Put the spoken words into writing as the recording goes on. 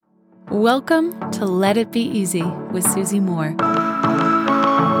Welcome to Let It Be Easy with Susie Moore.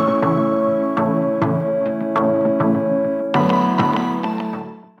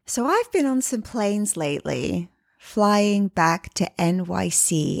 So I've been on some planes lately, flying back to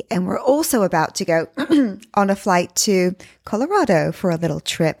NYC, and we're also about to go on a flight to Colorado for a little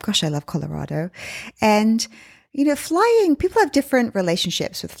trip. Gosh, I love Colorado. And flying, people have different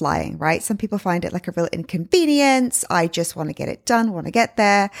relationships with flying, right? Some people find it like a real inconvenience. I just want to get it done, want to get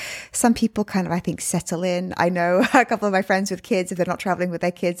there. Some people kind of, I think, settle in. I know a couple of my friends with kids, if they're not traveling with their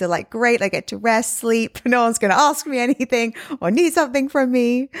kids, they're like, great, I get to rest, sleep. No one's going to ask me anything or need something from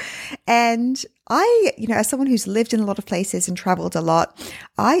me. And I, as someone who's lived in a lot of places and traveled a lot,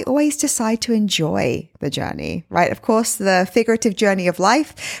 I always decide to enjoy the journey, right? Of course, the figurative journey of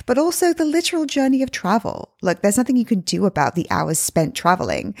life, but also the literal journey of travel. Look, there's nothing you can do about the hours spent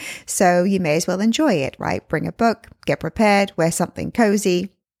traveling. So you may as well enjoy it, right? Bring a book, get prepared, wear something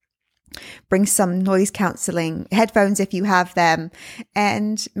cozy. Bring some noise cancelling headphones if you have them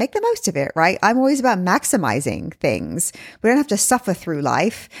and make the most of it, right? I'm always about maximizing things. We don't have to suffer through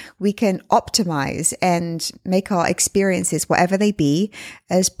life. We can optimize and make our experiences, whatever they be,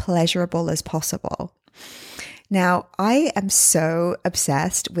 as pleasurable as possible. Now, I am so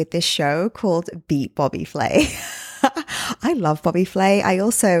obsessed with this show called Beat Bobby Flay. I love Bobby Flay. I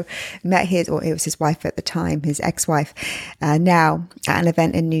also met it was his wife at the time, his ex-wife, now at an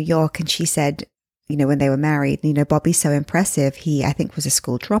event in New York. And she said, when they were married, Bobby's so impressive. He, I think, was a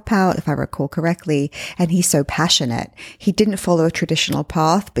school dropout, if I recall correctly. And he's so passionate. He didn't follow a traditional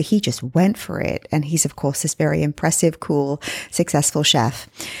path, but he just went for it. And he's, of course, this very impressive, cool, successful chef.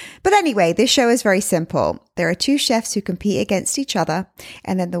 But anyway, this show is very simple. There are two chefs who compete against each other,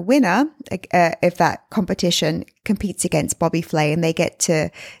 and then the winner of that competition competes against Bobby Flay, and they get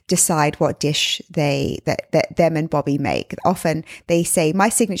to decide what dish that them and Bobby make. Often they say, my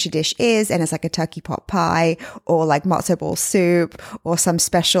signature dish is, and it's like a turkey pot pie or like matzo ball soup or some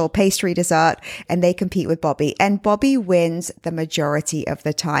special pastry dessert, and they compete with Bobby. And Bobby wins the majority of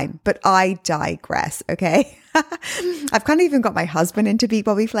the time. But I digress, okay? I've kind of even got my husband into Beat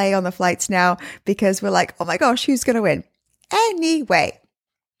Bobby Flay on the flights now because we're like, oh my gosh, who's going to win? Anyway,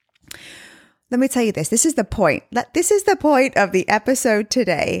 let me tell you this. This is the point. This is the point of the episode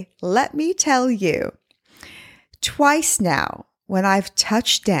today. Let me tell you, twice now, when I've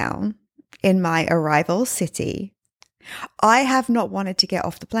touched down in my arrival city, I have not wanted to get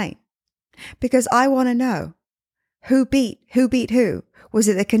off the plane because I want to know who beat who. Was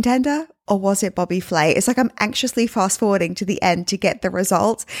it the contender or was it Bobby Flay? It's like I'm anxiously fast forwarding to the end to get the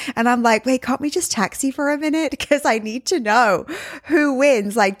results. And I'm like, wait, can't we just taxi for a minute? Because I need to know who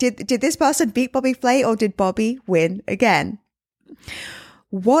wins. Like, did this person beat Bobby Flay or did Bobby win again?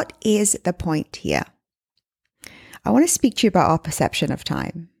 What is the point here? I want to speak to you about our perception of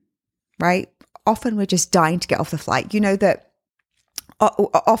time, right? Often we're just dying to get off the flight. You know that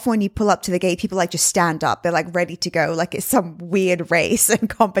often when you pull up to the gate, people like just stand up. They're like ready to go, like it's some weird race and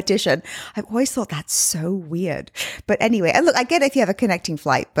competition. I've always thought that's so weird. But anyway, and look, I get it if you have a connecting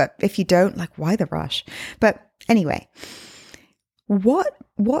flight, but if you don't, like, why the rush? But anyway, what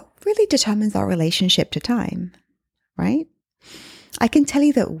really determines our relationship to time, right? I can tell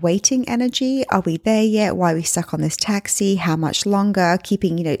you that waiting energy, are we there yet? Why are we stuck on this taxi? How much longer?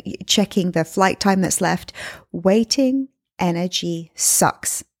 Keeping, checking the flight time that's left. Waiting energy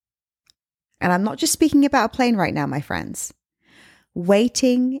sucks. And I'm not just speaking about a plane right now, my friends.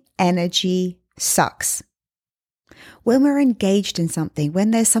 Waiting energy sucks. When we're engaged in something, when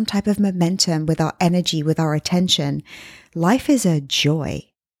there's some type of momentum with our energy, with our attention, life is a joy.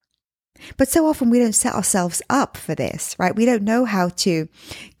 But so often we don't set ourselves up for this, right? We don't know how to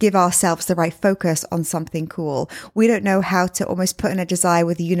give ourselves the right focus on something cool. We don't know how to almost put in a desire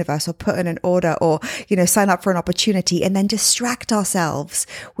with the universe or put in an order or, sign up for an opportunity and then distract ourselves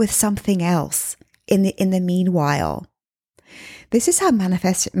with something else in the meanwhile. This is how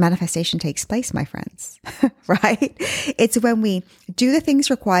manifestation takes place, my friends, right? It's when we do the things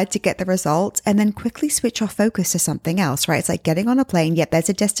required to get the results and then quickly switch our focus to something else, right? It's like getting on a plane. Yep, there's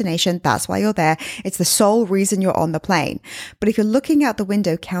a destination. That's why you're there. It's the sole reason you're on the plane. But if you're looking out the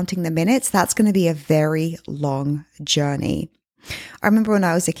window, counting the minutes, that's going to be a very long journey. I remember when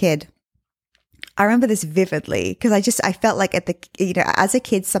I was a kid, I remember this vividly because I felt like as a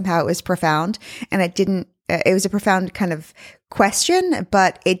kid, somehow it was profound and it was a profound kind of question,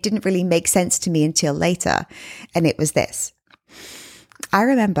 but it didn't really make sense to me until later. And it was this. I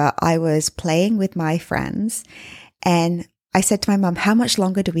remember I was playing with my friends and I said to my mum, how much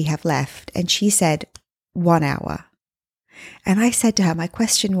longer do we have left? And she said, 1 hour. And I said to her, my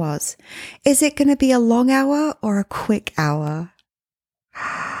question was, is it going to be a long hour or a quick hour?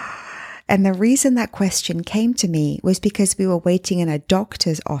 And the reason that question came to me was because we were waiting in a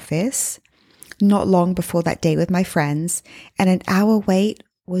doctor's office not long before that day with my friends, and an hour wait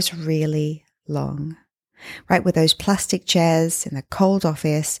was really long. Right, with those plastic chairs in the cold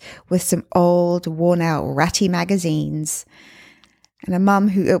office with some old, worn-out, ratty magazines. And a mum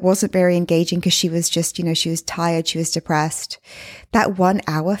who it wasn't very engaging because she was just, she was tired, she was depressed. That 1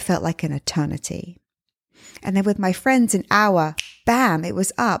 hour felt like an eternity. And then with my friends, an hour, bam, it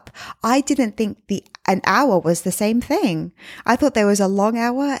was up. I didn't think an hour was the same thing. I thought there was a long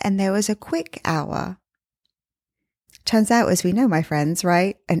hour and there was a quick hour. Turns out, as we know, my friends,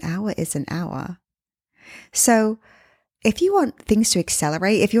 right? An hour is an hour. So if you want things to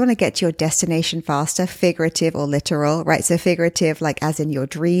accelerate, if you want to get to your destination faster, figurative or literal, right? So figurative, like as in your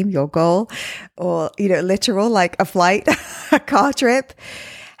dream, your goal, or, literal, like a flight, a car trip.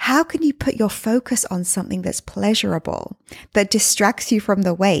 How can you put your focus on something that's pleasurable, that distracts you from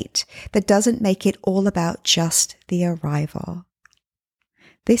the wait, that doesn't make it all about just the arrival?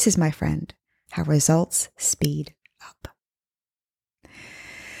 This is, my friend, how results speed up.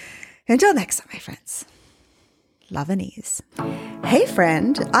 Until next time, my friends. Love and ease. Hey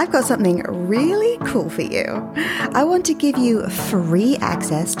friend, I've got something really cool for you. I want to give you free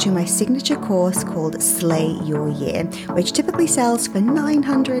access to my signature course called Slay Your Year, which typically sells for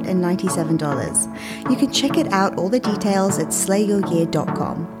 $997. You can check it out, all the details at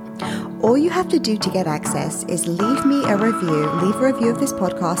slayyouryear.com. All you have to do to get access is leave me a review. Leave a review of this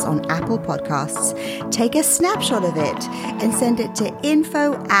podcast on Apple Podcasts. Take a snapshot of it and send it to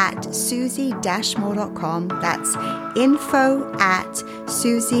info@susie-moore.com. That's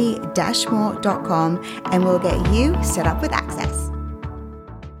info@susie-moore.com, and we'll get you set up with access.